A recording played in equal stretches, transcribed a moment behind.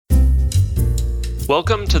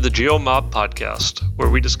Welcome to the GeoMob podcast, where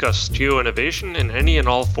we discuss geo-innovation in any and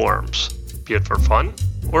all forms, be it for fun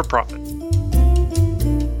or profit.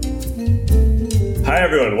 Hi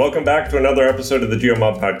everyone, welcome back to another episode of the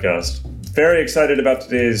GeoMob podcast. Very excited about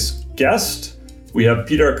today's guest. We have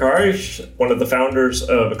Peter Karish, one of the founders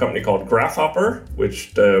of a company called Grafhopper,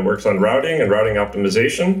 which works on routing and routing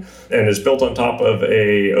optimization, and is built on top of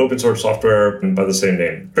a open source software by the same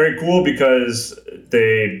name. Very cool because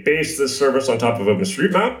they base this service on top of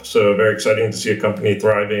OpenStreetMap, so very exciting to see a company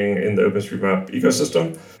thriving in the OpenStreetMap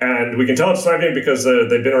ecosystem. And we can tell it's thriving because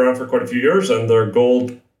they've been around for quite a few years, and they're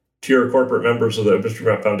gold tier corporate members of the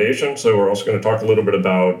OpenStreetMap Foundation. So we're also going to talk a little bit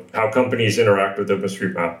about how companies interact with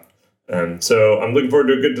OpenStreetMap. And so I'm looking forward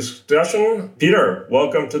to a good discussion. Peter,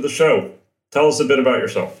 welcome to the show. Tell us a bit about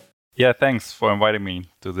yourself. Yeah, thanks for inviting me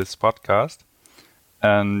to this podcast.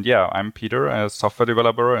 And yeah, I'm Peter, a software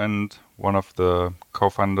developer and one of the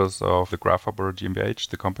co-founders of the Grafhopper GmbH,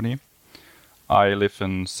 the company. I live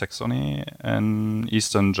in Saxony in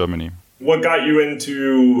Eastern Germany. What got you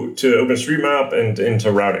into OpenStreetMap and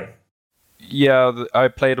into routing? Yeah, I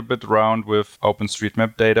played a bit around with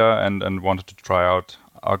OpenStreetMap data and wanted to try out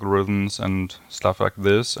algorithms and stuff like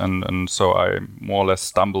this. And so I more or less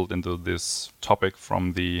stumbled into this topic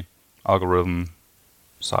from the algorithm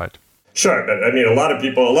side. Sure, but I mean, a lot of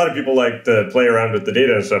people like to play around with the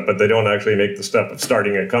data and stuff, but they don't actually make the step of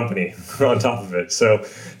starting a company on top of it. So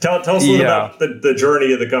tell us a little about the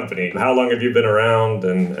journey of the company. How long have you been around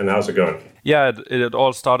and how's it going? Yeah, it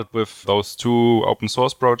all started with those two open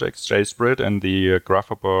source projects, JSprit and the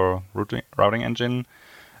Grafhopper routing engine.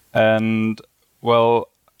 And well,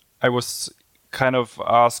 I was kind of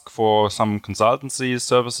asked for some consultancy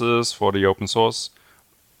services for the open source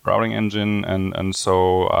routing engine, and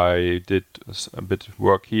so I did a bit of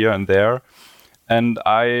work here and there. And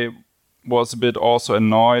I was a bit also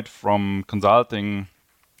annoyed from consulting.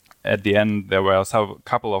 At the end, there were a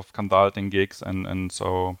couple of consulting gigs, and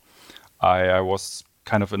so I was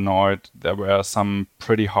kind of annoyed. There were some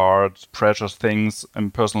pretty hard pressure things in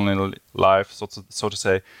personal life, so to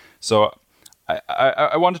say. So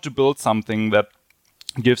I wanted to build something that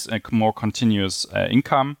gives a more continuous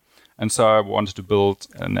income. And so I wanted to build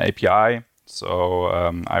an API. So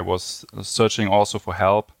I was searching also for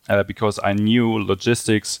help because I knew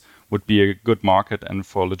logistics would be a good market. And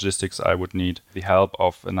for logistics, I would need the help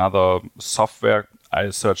of another software. I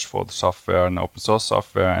searched for the software, an open source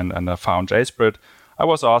software, and I found JSprit. I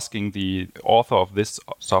was asking the author of this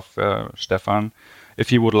software, Stefan, if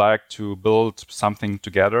he would like to build something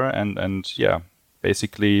together. And yeah,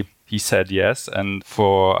 basically, he said yes, and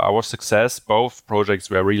for our success, both projects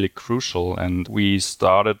were really crucial, and we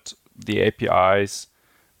started the APIs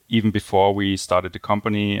even before we started the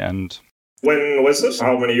company. And when was this?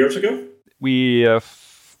 How many years ago? We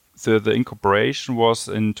the incorporation was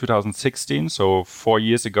in 2016, so 4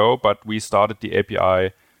 years ago, but we started the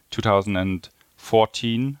API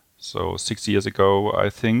 2014, so 6 years ago, I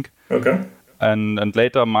think. Okay. And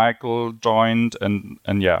later Michael joined, and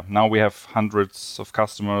yeah, now we have hundreds of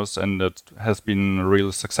customers, and it has been a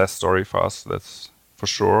real success story for us, that's for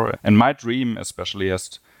sure. And my dream especially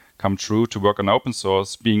has come true, to work on open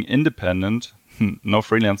source, being independent, no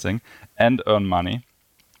freelancing, and earn money,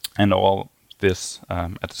 and all this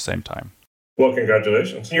at the same time. Well,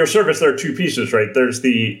 congratulations. In your service, there are two pieces, right? There's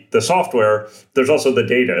the software, there's also the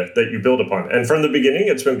data that you build upon. And from the beginning,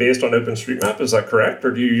 it's been based on OpenStreetMap, is that correct?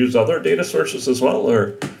 Or do you use other data sources as well?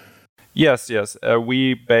 Or Yes.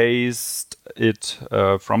 We based it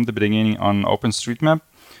from the beginning on OpenStreetMap.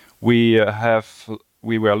 We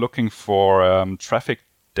were looking for traffic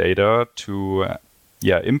data to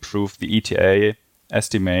improve the ETA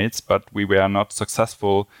estimates, but we were not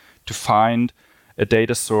successful to find a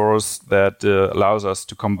data source that allows us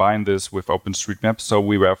to combine this with OpenStreetMap. So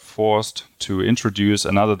we were forced to introduce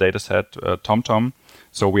another dataset, TomTom.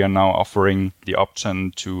 So we are now offering the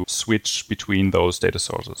option to switch between those data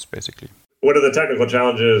sources, basically. What are the technical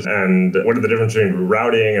challenges and what are the differences between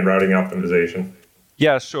routing and routing optimization?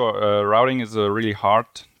 Yeah, sure. Routing is a really hard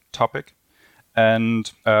topic.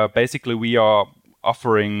 And basically we are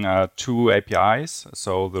offering two APIs.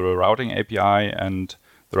 So the routing API and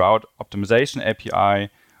the route optimization API,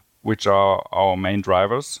 which are our main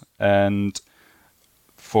drivers. And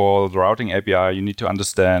for the routing API, you need to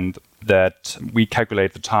understand that we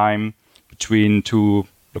calculate the time between two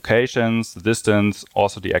locations, the distance,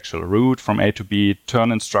 also the actual route from A to B,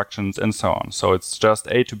 turn instructions, and so on. So it's just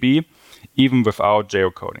A to B, even without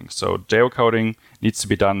geocoding. So geocoding needs to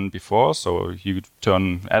be done before. So you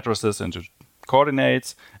turn addresses into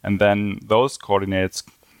coordinates, and then those coordinates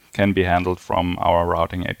can be handled from our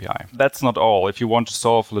routing API. That's not all. If you want to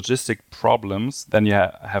solve logistic problems, then you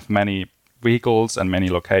have many vehicles and many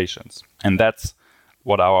locations. And that's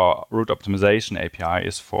what our route optimization API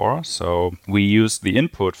is for. So we use the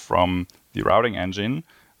input from the routing engine.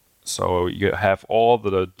 So you have all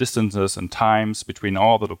the distances and times between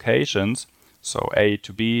all the locations. So A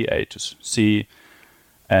to B, A to C,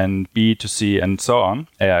 and B to C, and so on.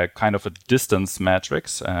 Kind of a distance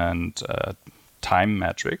matrix and time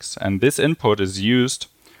matrix. And this input is used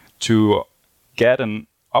to get an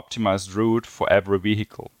optimized route for every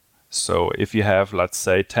vehicle. So if you have, let's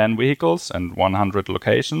say, 10 vehicles and 100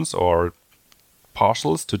 locations or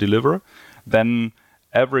parcels to deliver, then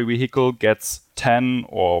every vehicle gets 10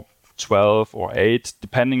 or 12 or 8,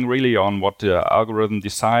 depending really on what the algorithm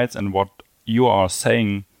decides and what you are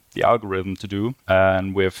saying the algorithm to do.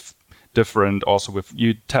 And with different, also with,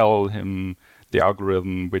 you tell him the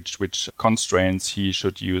algorithm which constraints he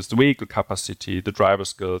should use, the vehicle capacity, the driver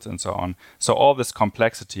skills, and so on. So all this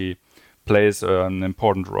complexity plays an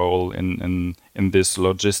important role in this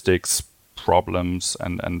logistics problems,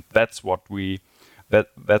 and that's what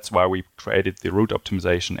that's why we created the route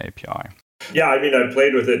optimization API. Yeah, I mean, I've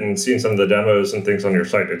played with it and seen some of the demos and things on your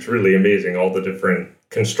site. It's really amazing, all the different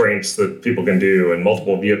constraints that people can do and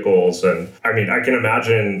multiple vehicles. And I mean, I can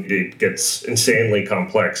imagine it gets insanely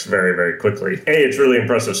complex very, very quickly. A, it's really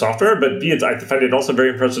impressive software, but B, I find it also very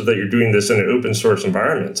impressive that you're doing this in an open source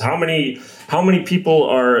environment. How many people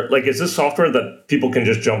are, like, is this software that people can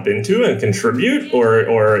just jump into and contribute,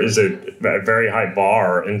 or is it a very high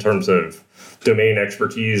bar in terms of domain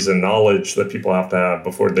expertise and knowledge that people have to have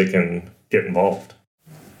before they can get involved?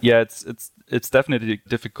 Yeah, it's definitely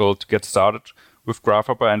difficult to get started with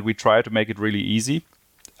Grasshopper, and we try to make it really easy.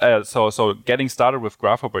 So getting started with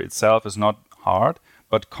Grasshopper itself is not hard,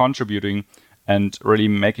 but contributing and really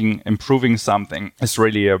improving something is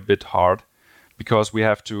really a bit hard, because we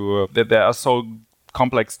have to. There are so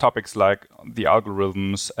complex topics like the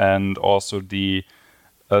algorithms and also the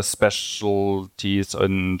specialties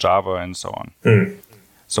in Java and so on.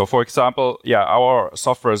 So, for example, our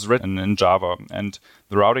software is written in Java, and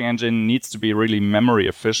the routing engine needs to be really memory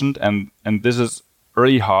efficient, and this is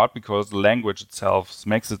really hard because the language itself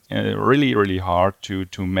makes it really, really hard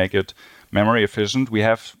to make it memory efficient. We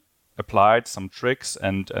have applied some tricks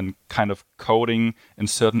and kind of coding in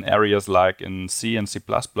certain areas like in C and C++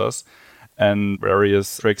 and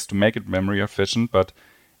various tricks to make it memory efficient, but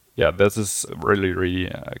yeah, this is really, really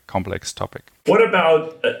a complex topic. What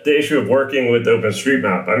about the issue of working with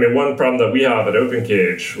OpenStreetMap? I mean, one problem that we have at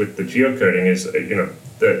OpenCage with the geocoding is,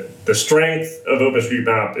 the strength of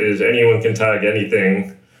OpenStreetMap is anyone can tag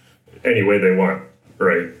anything any way they want,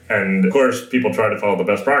 right? And of course, people try to follow the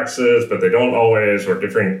best practices, but they don't always, or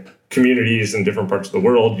different communities in different parts of the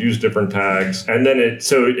world use different tags. And then it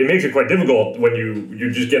makes it quite difficult when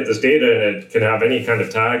you just get this data and it can have any kind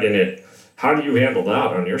of tag in it. How do you handle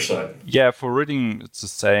that on your side? Yeah, for reading, it's the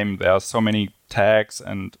same. There are so many tags,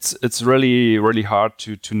 and it's really, really hard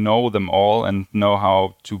to know them all and know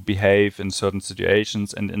how to behave in certain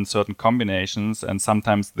situations and in certain combinations. And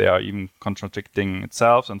sometimes they are even contradicting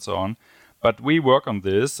itself and so on. But we work on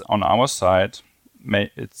this on our side.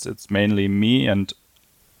 It's mainly me,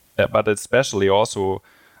 but especially also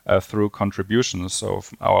through contributions. So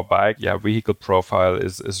our bike vehicle profile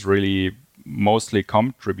is really mostly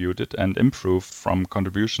contributed and improved from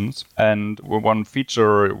contributions. And one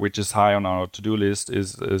feature which is high on our to-do list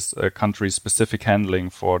is a country-specific handling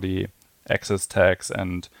for the access tags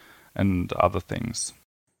and other things.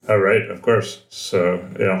 All right, of course. So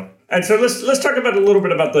yeah. And so let's talk about a little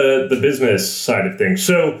bit about the business side of things.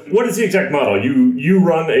 So what is the exact model? You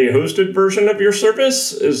run a hosted version of your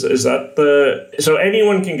service? Is that so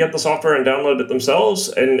anyone can get the software and download it themselves,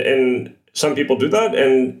 and some people do that,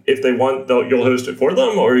 and if they want, you'll host it for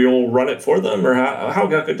them, or you'll run it for them, or how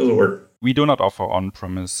good does it work? We do not offer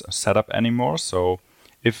on-premise setup anymore. So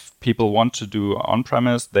if people want to do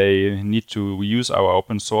on-premise, they need to use our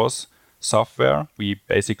open source software. We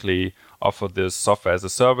basically offer this software as a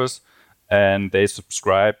service, and they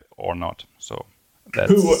subscribe or not. So that's,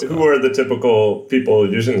 who are the typical people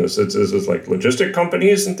using this? Is this like logistic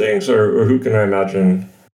companies and things, or who can I imagine?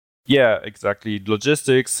 Yeah, exactly.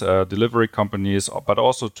 Logistics, delivery companies, but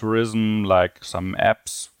also tourism, like some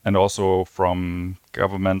apps, and also from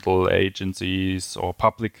governmental agencies or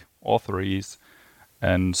public authorities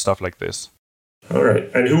and stuff like this. All right.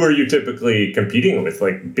 And who are you typically competing with?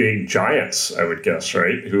 Like big giants, I would guess,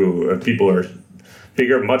 right? Who people are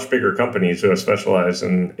much bigger companies who specialize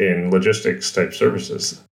in logistics type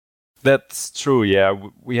services. That's true. Yeah,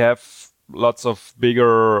 we have lots of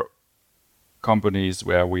bigger companies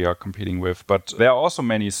where we are competing with, but there are also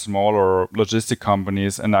many smaller logistic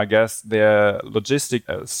companies, and I guess their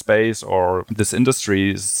logistic space or this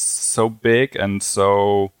industry is so big and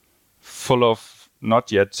so full of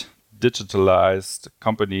not yet digitalized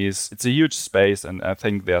companies. It's a huge space, and I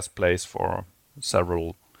think there's place for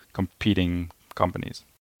several competing companies.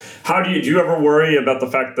 How do you ever worry about the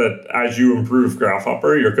fact that as you improve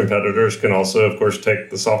Grasshopper, your competitors can also, of course, take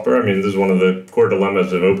the software? I mean, this is one of the core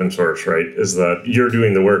dilemmas of open source, right? Is that you're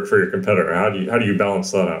doing the work for your competitor. How do you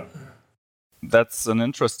balance that out? That's an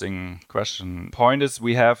interesting question. Point is,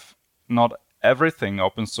 we have not everything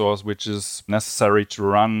open source which is necessary to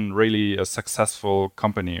run really a successful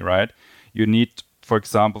company, right? You need, for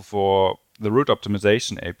example, for the route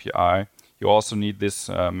optimization API, you also need this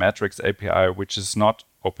metrics API, which is not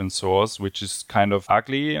open source, which is kind of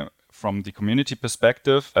ugly from the community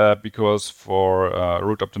perspective, because for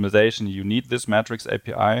route optimization, you need this metrics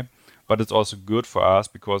API, but it's also good for us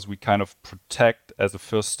because we kind of protect as a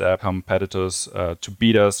first step competitors to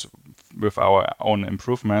beat us with our own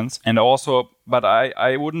improvements. And also, but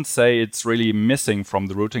I wouldn't say it's really missing from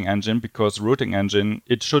the routing engine, because routing engine,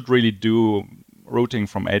 it should really do routing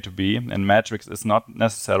from A to B, and metrics is not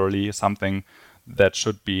necessarily something that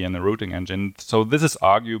should be in a routing engine. So this is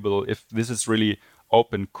arguable if this is really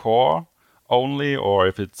open core only, or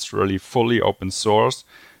if it's really fully open source.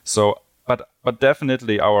 So, but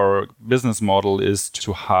definitely our business model is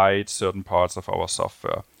to hide certain parts of our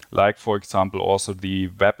software, like for example also the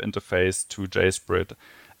web interface to JSprit,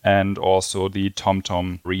 and also the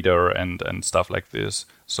TomTom reader and stuff like this.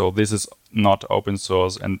 So this is not open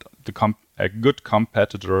source, and a good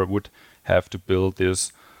competitor would have to build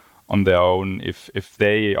this on their own if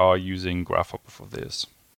they are using Grasshopper for this.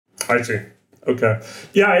 I see. Okay.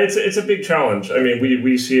 Yeah, it's a big challenge. I mean,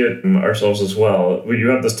 we see it ourselves as well. You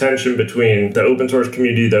have this tension between the open source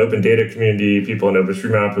community, the open data community, people in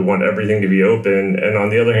OpenStreetMap who want everything to be open. And on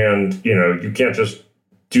the other hand, you can't just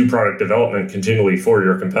do product development continually for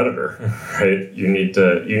your competitor, right? You need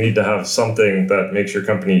to have something that makes your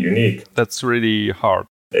company unique. That's really hard.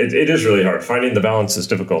 It is really hard. Finding the balance is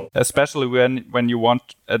difficult. Especially when you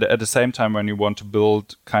want, at the same time, when you want to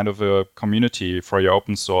build kind of a community for your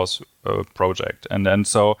open source project. And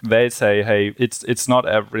so they say, hey, it's not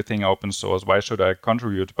everything open source. Why should I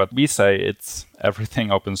contribute? But we say it's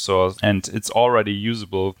everything open source, and it's already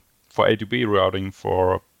usable for A2B routing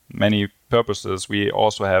for many purposes. We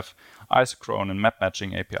also have isochrone and map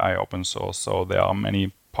matching API open source. So there are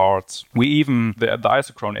many parts. The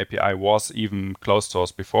isochrone API was even closed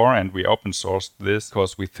source before, and we open sourced this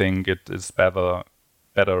because we think it is better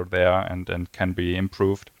there and can be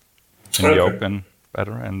improved in the open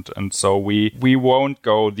better. And so we won't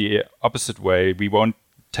go the opposite way. We won't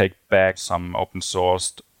take back some open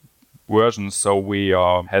sourced versions. So we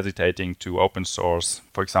are hesitating to open source,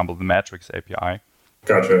 for example, the metrics API.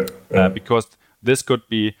 Gotcha. Yeah. Because this could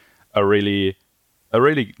be a really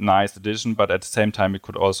nice addition, but at the same time, it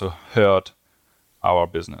could also hurt our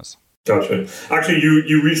business. Gotcha. Actually,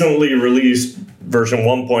 you recently released version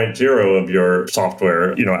 1.0 of your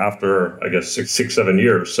software, after, I guess, 7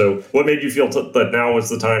 years. So what made you feel that now is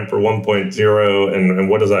the time for 1.0, and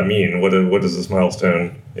what does that mean? What does this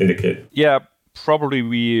milestone indicate? Yeah, probably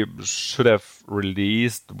we should have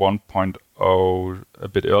released 1.0 a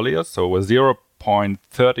bit earlier. So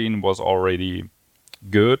 0.13 was already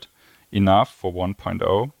good enough for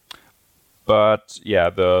 1.0, but yeah,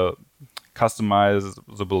 the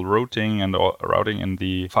customizable routing and routing in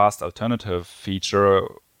the fast alternative feature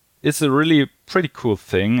is a really pretty cool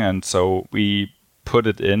thing, and so we put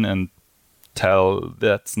it in and tell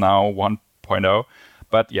that's now 1.0.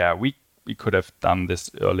 But yeah, we could have done this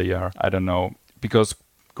earlier. I don't know, because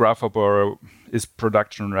Grasshopper is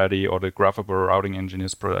production ready, or the Grasshopper routing engine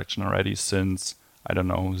is production ready since, I don't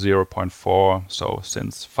know, 0.4, so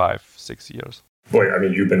since 5-6 years. Boy, I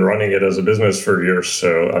mean, you've been running it as a business for years,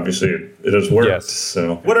 so obviously it has worked. Yes.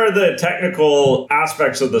 So what are the technical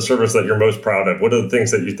aspects of the service that you're most proud of? What are the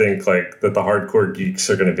things that you think that the hardcore geeks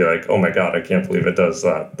are going to be like, oh my God, I can't believe it does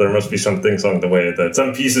that? There must be some things along the way,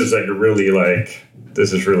 some pieces that you're really like,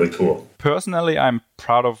 this is really cool. Personally, I'm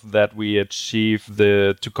proud of that we achieved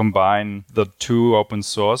to combine the two open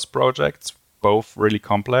source projects, both really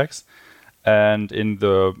complex, and in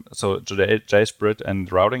the JSprit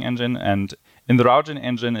and routing engine. And in the routing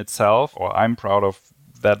engine itself, I'm proud of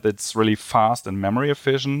that it's really fast and memory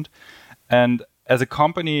efficient. And as a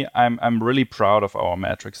company, I'm really proud of our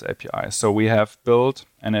metrics API. So we have built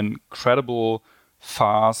an incredible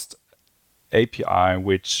fast API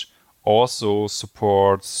which also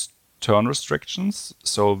supports turn restrictions.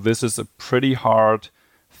 So this is a pretty hard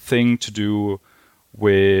thing to do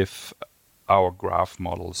with our graph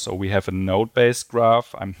model. So we have a node-based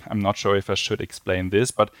graph. I'm not sure if I should explain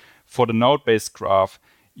this, but for the node-based graph,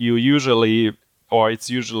 it's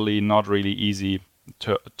usually not really easy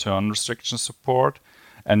to turn restriction support.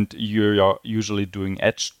 And you're usually doing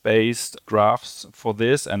edge-based graphs for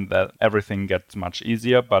this, and that everything gets much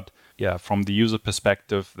easier. But yeah, from the user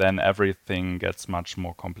perspective, then everything gets much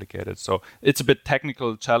more complicated. So it's a bit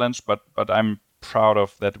technical challenge, but I'm proud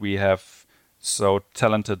of that we have so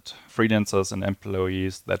talented freelancers and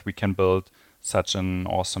employees that we can build such an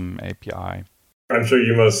awesome API. I'm sure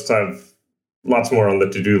you must have lots more on the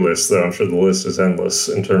to-do list, though. I'm sure the list is endless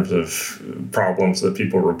in terms of problems that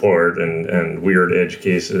people report and weird edge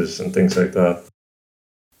cases and things like that.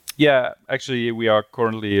 Yeah, actually, we are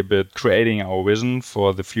currently a bit creating our vision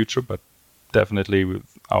for the future, but definitely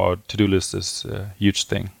our to-do list is a huge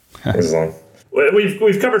thing.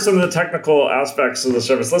 We've covered some of the technical aspects of the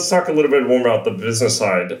service. Let's talk a little bit more about the business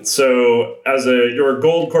side. So you're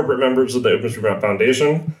gold corporate members of the OpenStreetMap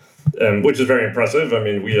Foundation, which is very impressive. I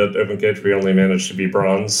mean, we at OpenCage, we only managed to be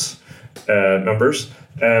bronze members.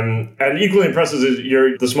 And equally impressive is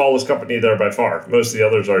you're the smallest company there by far. Most of the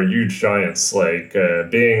others are huge giants like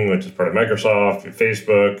Bing, which is part of Microsoft,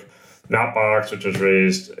 Facebook, Mapbox, which has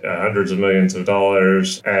raised hundreds of millions of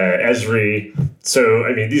dollars, Esri. So,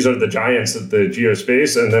 I mean, these are the giants of the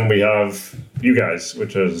geospace. And then we have you guys,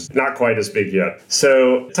 which is not quite as big yet.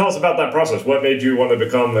 So tell us about that process. What made you want to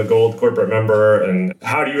become a gold corporate member? And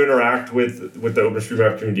how do you interact with the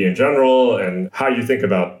OpenStreetMap community in general? And how you think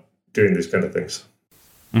about doing these kind of things?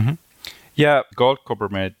 Mm-hmm. Yeah, gold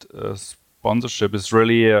corporate sponsorship is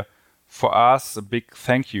really for us a big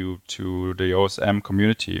thank you to the OSM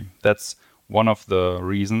community. That's one of the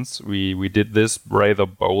reasons we did this rather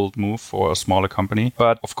bold move for a smaller company.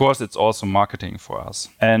 But of course, it's also marketing for us.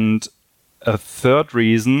 And a third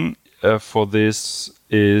reason for this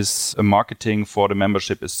is marketing for the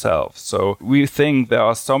membership itself. So we think there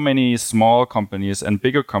are so many small companies and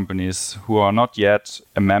bigger companies who are not yet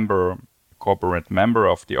a corporate member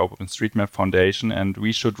of the OpenStreetMap Foundation, and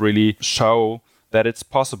we should really show that it's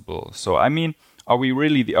possible. So, I mean, are we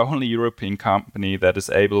really the only European company that is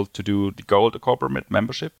able to do the gold corporate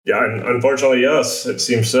membership? Yeah, unfortunately, yes, it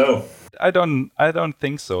seems so. I don't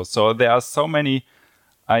think so. So there are so many.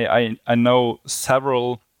 I know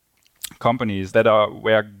several companies that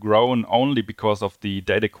were grown only because of the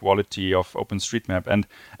data quality of OpenStreetMap,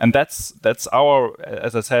 and that's our,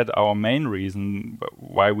 as I said, our main reason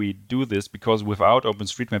why we do this. Because without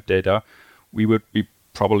OpenStreetMap data, we would be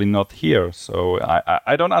probably not here. So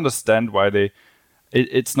I don't understand why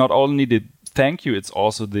it's not only the thank you, it's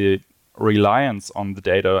also the reliance on the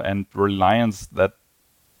data and reliance that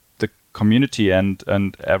the community and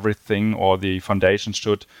everything or the foundation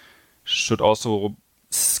should also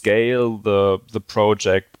scale the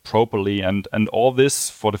project properly and all this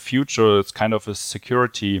for the future. It's kind of a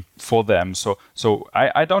security for them. So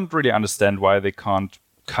I don't really understand why they can't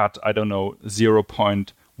cut,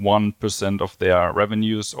 0.1% of their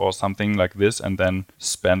revenues or something like this and then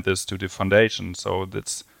spend this to the foundation. So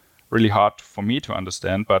that's really hard for me to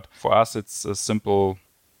understand, but for us it's a simple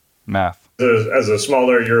math. As a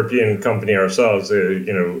smaller European company ourselves, I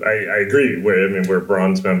agree. We're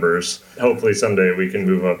bronze members. Hopefully someday we can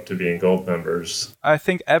move up to being gold members. I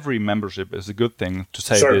think every membership is a good thing to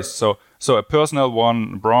say Sure. this. So a personal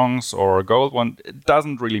one, bronze or a gold one, it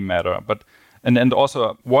doesn't really matter. But and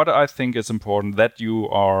also what I think is important, that you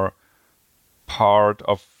are part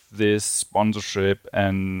of this sponsorship,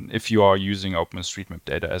 and if you are using OpenStreetMap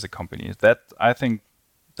data as a company, that I think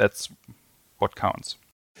that's what counts.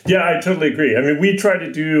 Yeah, I totally agree. I mean, we try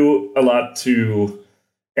to do a lot to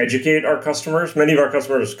educate our customers. Many of our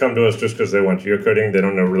customers come to us just because they want geocoding. They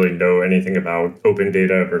don't really know anything about open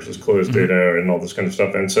data versus closed data and all this kind of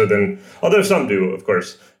stuff. And so then, although some do, of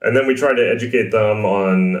course, and then we try to educate them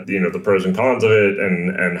on, the pros and cons of it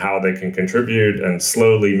and how they can contribute and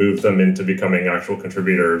slowly move them into becoming actual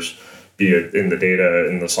contributors, be it in the data,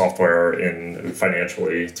 in the software, in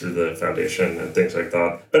financially through the foundation and things like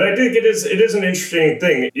that. But I think it is an interesting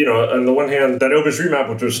thing. On the one hand, that OpenStreetMap,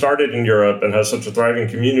 which was started in Europe and has such a thriving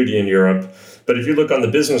community in Europe, but if you look on the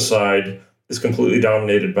business side, is completely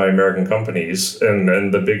dominated by American companies.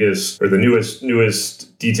 And the biggest or the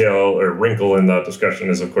newest detail or wrinkle in that discussion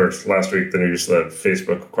is, of course, last week the news that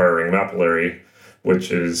Facebook acquiring Mapillary,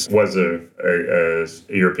 which was a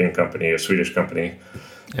European company, a Swedish company.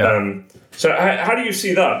 Yeah. So how do you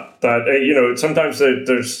see that? That, sometimes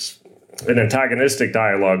there's an antagonistic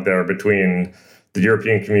dialogue there between the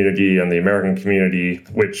European community and the American community,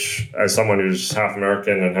 which, as someone who's half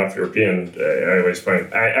American and half European, I always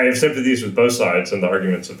find I have sympathies with both sides and the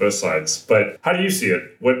arguments of both sides. But how do you see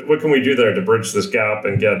it? What can we do there to bridge this gap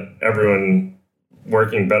and get everyone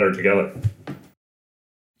working better together?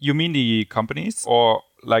 You mean the companies, or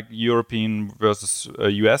like European versus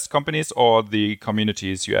US companies, or the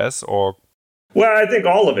communities US, or? Well, I think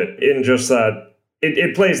all of it, in just that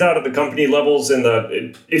it plays out at the company levels in that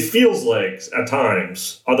it feels like at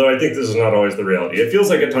times, although I think this is not always the reality, it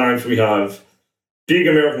feels like at times we have big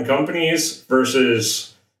American companies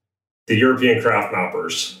versus the European craft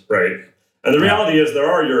mappers, right? And the reality is there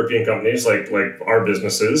are European companies like our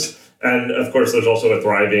businesses. And of course, there's also a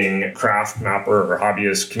thriving craft mapper or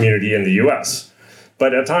hobbyist community in the US.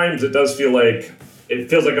 But at times it does feel like on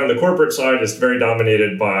the corporate side, it's very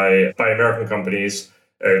dominated by American companies,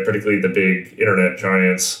 particularly the big internet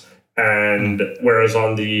giants. And whereas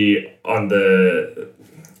on the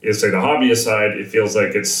hobbyist side, it feels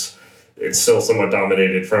like it's still somewhat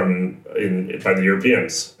dominated by the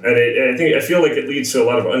Europeans. And I feel like it leads to a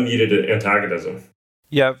lot of unneeded antagonism.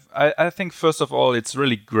 Yeah, I think first of all, it's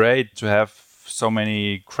really great to have so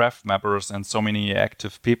many craft mappers and so many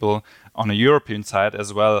active people on the European side,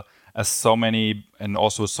 as well as so many and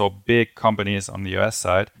also so big companies on the US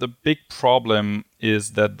side. The big problem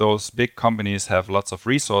is that those big companies have lots of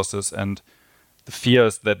resources, and the fear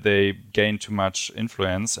is that they gain too much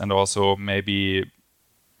influence and also maybe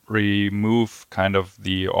remove kind of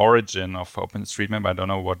the origin of OpenStreetMap. I don't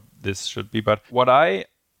know what this should be, but what I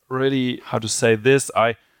really, how to say this,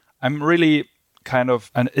 I'm really kind of,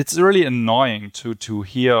 and it's really annoying to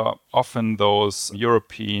hear often those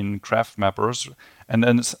European craft mappers,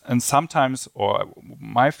 and sometimes, or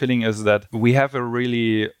my feeling is that we have a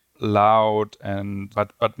really loud and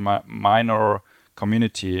but minor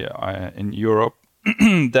community in Europe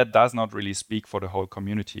that does not really speak for the whole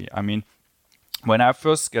community. I mean, when I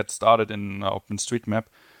first get started in OpenStreetMap,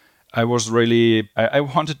 I was really, I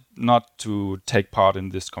wanted not to take part in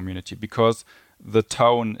this community because the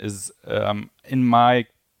tone is, in my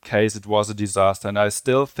case, it was a disaster. And I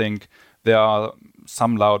still think there are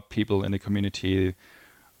some loud people in the community.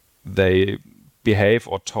 They behave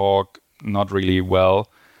or talk not really well.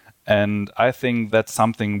 And I think that's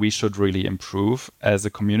something we should really improve as a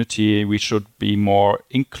community. We should be more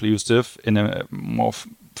inclusive, in a more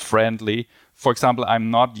friendly. For example, I'm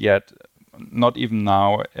not even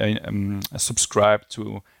now subscribed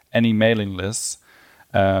to any mailing lists.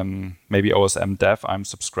 Maybe OSM Dev I'm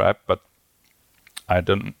subscribed, but I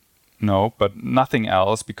don't know, but nothing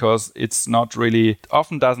else, because it's not really,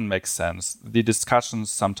 often doesn't make sense. The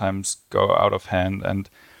discussions sometimes go out of hand, and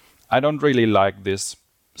I don't really like this.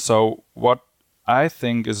 So what I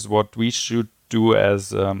think is what we should do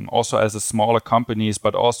as also as a smaller companies,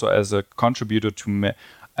 but also as a contributor to,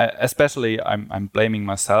 especially I'm blaming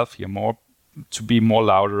myself here more, to be more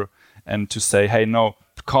louder and to say, hey, no,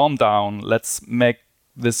 calm down. Let's make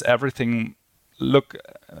this everything look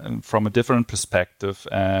from a different perspective,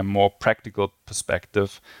 more practical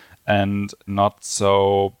perspective, and not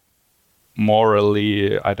so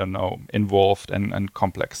morally, I don't know, involved and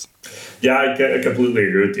complex. Yeah, I completely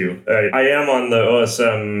agree with you. I am on the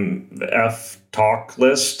OSMF talk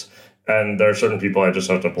list, and there are certain people I just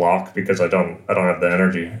have to block because I don't have the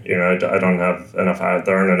energy. You know, I don't have enough.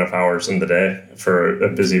 There aren't enough hours in the day for a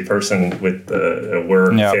busy person with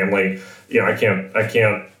work, family. You know, I can't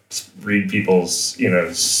read people's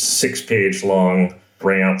 6-page long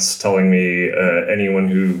rants telling me anyone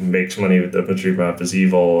who makes money with OpenStreetMap is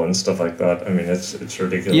evil and stuff like that. I mean, it's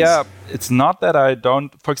ridiculous. Yeah, it's not that I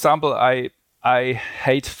don't. For example, I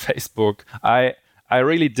hate Facebook. I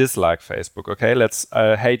really dislike Facebook. Okay,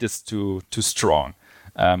 hate is too strong.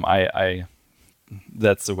 That's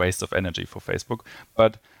a waste of energy for Facebook.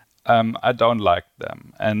 But I don't like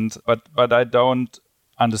them, but I don't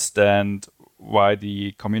understand why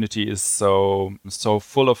the community is so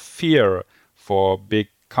full of fear for big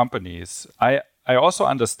companies. I also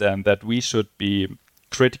understand that we should be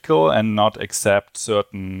critical and not accept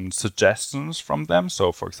certain suggestions from them.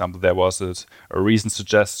 So, for example, there was a recent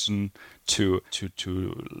suggestion to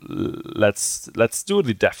let's do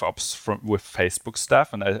the DevOps with Facebook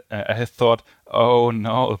stuff, and I thought, oh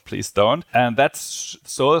no, please don't. And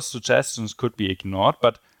those suggestions could be ignored,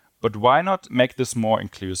 but why not make this more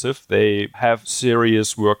inclusive? They have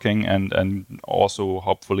serious working and also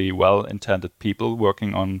hopefully well-intended people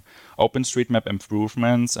working on OpenStreetMap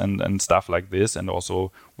improvements and stuff like this, and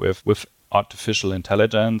also with artificial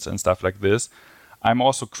intelligence and stuff like this. I'm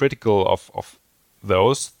also critical of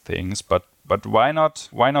those things, but But why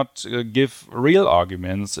not give real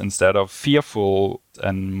arguments instead of fearful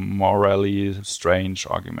and morally strange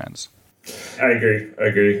arguments? I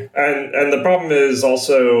agree. And the problem is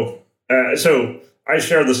also, so I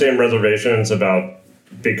share the same reservations about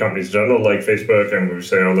big companies in general, like Facebook, and we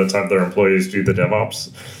say, oh, let's have their employees do the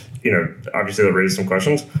DevOps. Obviously they'll raise some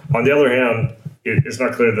questions. On the other hand, it's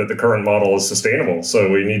not clear that the current model is sustainable.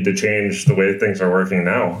 So we need to change the way things are working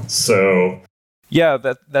now. So yeah,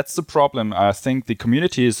 that's the problem. I think the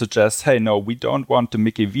community suggests, hey, no, we don't want the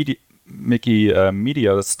Mickey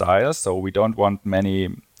media style, so we don't want many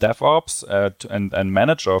DevOps and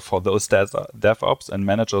manager for those DevOps and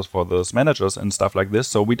managers for those managers and stuff like this.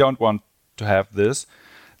 So we don't want to have this,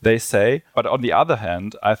 they say. But on the other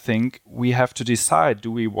hand, I think we have to decide,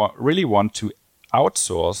 do we really want to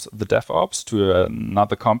outsource the DevOps to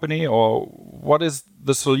another company, or what is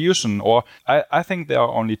the solution? Or I think there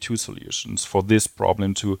are only two solutions for this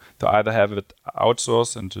problem, to either have it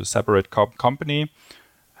outsourced into a separate company,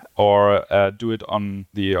 or do it on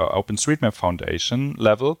the OpenStreetMap Foundation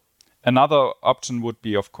level. Another option would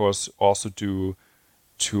be, of course, also to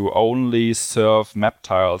only serve map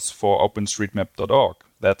tiles for OpenStreetMap.org.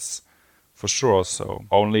 That's for sure. So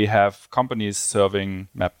only have companies serving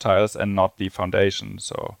map tiles and not the foundation.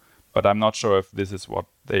 So, but I'm not sure if this is what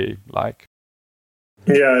they like.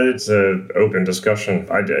 Yeah, it's an open discussion.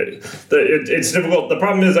 It's difficult. The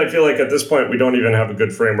problem is, I feel like at this point, we don't even have a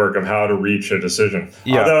good framework of how to reach a decision.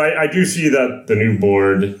 Yeah. Although I do see that the new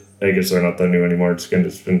board, I guess they're not that new anymore. It's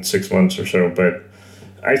been 6 months or so, but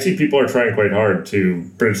I see people are trying quite hard to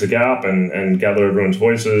bridge the gap and gather everyone's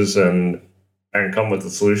voices and come with a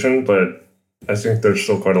solution. But I think there's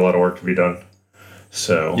still quite a lot of work to be done.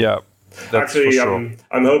 So yeah. Actually, sure.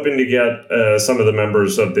 I'm hoping to get some of the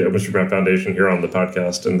members of the OpenStreetMap Foundation here on the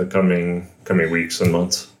podcast in the coming weeks and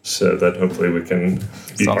months, so that hopefully we can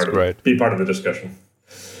be part of the discussion.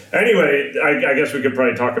 Anyway, I guess we could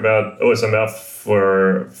probably talk about OSMF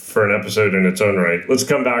for an episode in its own right. Let's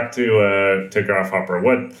come back to Grasshopper.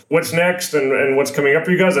 What's next and what's coming up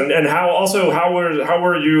for you guys, and how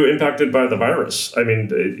were you impacted by the virus? I mean,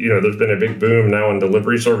 there's been a big boom now in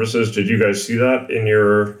delivery services. Did you guys see that in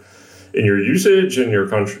your usage and your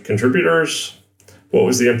contributors? What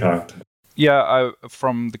was the impact? Yeah,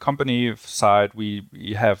 from the company side, we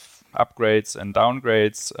have upgrades and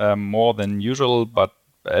downgrades more than usual, but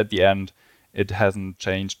at the end, it hasn't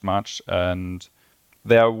changed much. And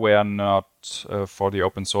there were not, for the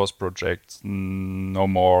open source projects, no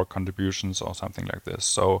more contributions or something like this.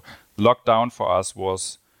 So lockdown for us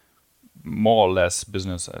was more or less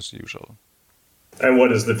business as usual. And what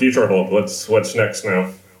does the future hold? What's next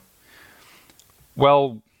now?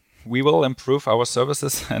 Well, we will improve our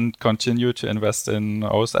services and continue to invest in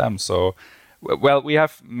OSM. So, well, we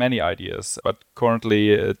have many ideas, but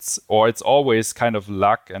currently it's always kind of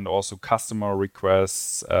luck and also customer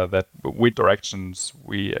requests that which directions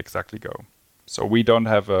we exactly go. So we don't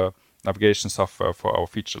have a navigation software for our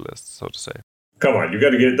feature list, so to say. Come on,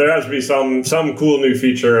 there has to be some cool new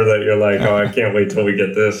feature that you're like, oh, I can't wait till we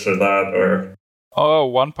get this or that, or...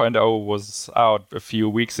 Oh, 1.0 was out a few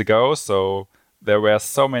weeks ago, so there were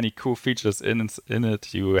so many cool features in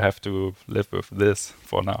it. You have to live with this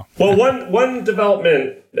for now. Well, one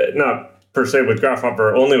development, not per se with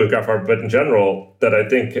Grasshopper, only with Grasshopper, but in general, that I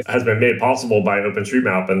think has been made possible by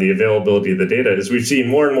OpenStreetMap and the availability of the data is we've seen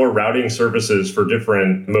more and more routing services for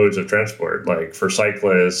different modes of transport, like for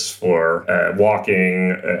cyclists, for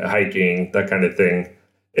walking, hiking, that kind of thing.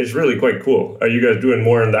 It's really quite cool. Are you guys doing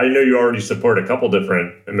more? And I know you already support a couple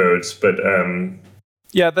different modes, but...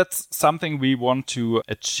 Yeah, that's something we want to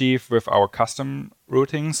achieve with our custom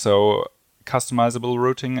routing, so customizable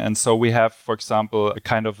routing. And so we have, for example, a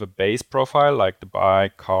kind of a base profile, like the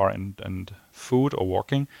bike, car, and food or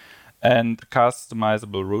walking. And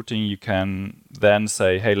customizable routing, you can then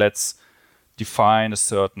say, hey, let's define a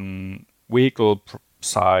certain vehicle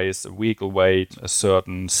size, a vehicle weight, a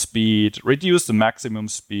certain speed, reduce the maximum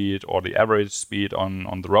speed or the average speed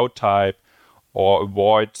on the road type, or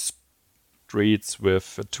avoid streets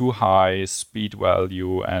with a too high speed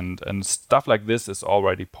value, and stuff like this is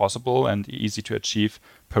already possible and easy to achieve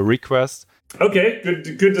per request. Okay,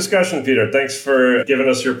 good discussion, Peter. Thanks for giving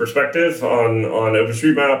us your perspective on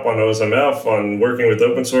OpenStreetMap, on OSMF, on working with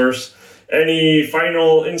open source. Any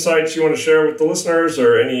final insights you want to share with the listeners,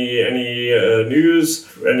 or any news,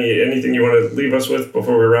 anything you want to leave us with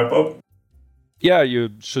before we wrap up? Yeah, you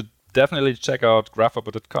should definitely check out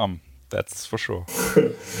grasshopper.com. That's for sure.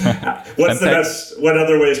 What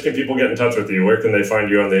other ways can people get in touch with you? Where can they find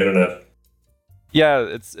you on the internet? Yeah,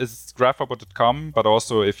 it's graphhopper.com, but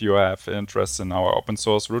also if you have interest in our open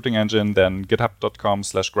source routing engine, then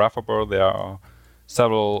github.com/graphhopper. There are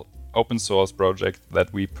several open source projects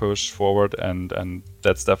that we push forward, and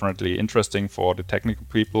that's definitely interesting for the technical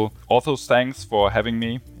people. Also, thanks for having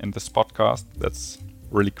me in this podcast. That's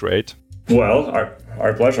really great. Well,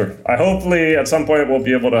 our pleasure. Hopefully at some point we'll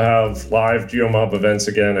be able to have live GeoMob events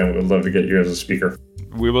again, and we'd love to get you as a speaker.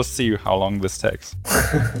 We will see how long this takes.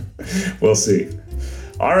 We'll see.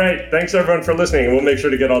 All right. Thanks, everyone, for listening. And we'll make sure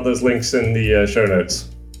to get all those links in the show notes.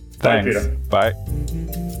 Thanks. Bye, Peter. Bye.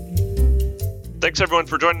 Thanks, everyone,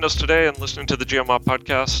 for joining us today and listening to the GeoMob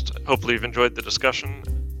podcast. Hopefully you've enjoyed the discussion.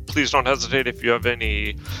 Please don't hesitate if you have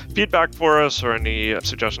any feedback for us or any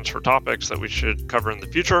suggestions for topics that we should cover in the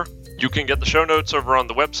future. You can get the show notes over on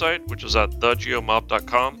the website, which is at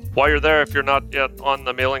thegeomob.com. While you're there, if you're not yet on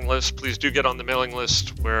the mailing list, please do get on the mailing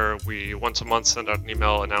list, where we once a month send out an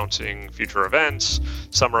email announcing future events,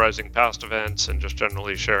 summarizing past events, and just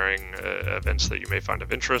generally sharing events that you may find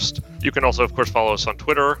of interest. You can also, of course, follow us on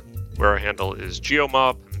Twitter, where our handle is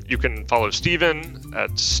geomob. You can follow Steven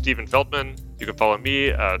at Steven Feldman. You can follow me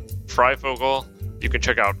at Freifogel. You can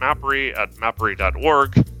check out Mappery at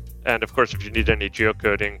mappery.org. And of course, if you need any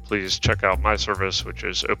geocoding, please check out my service, which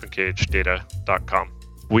is opencagedata.com.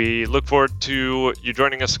 We look forward to you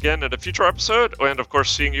joining us again at a future episode, and of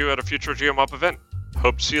course, seeing you at a future GeoMob event.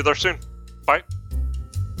 Hope to see you there soon. Bye.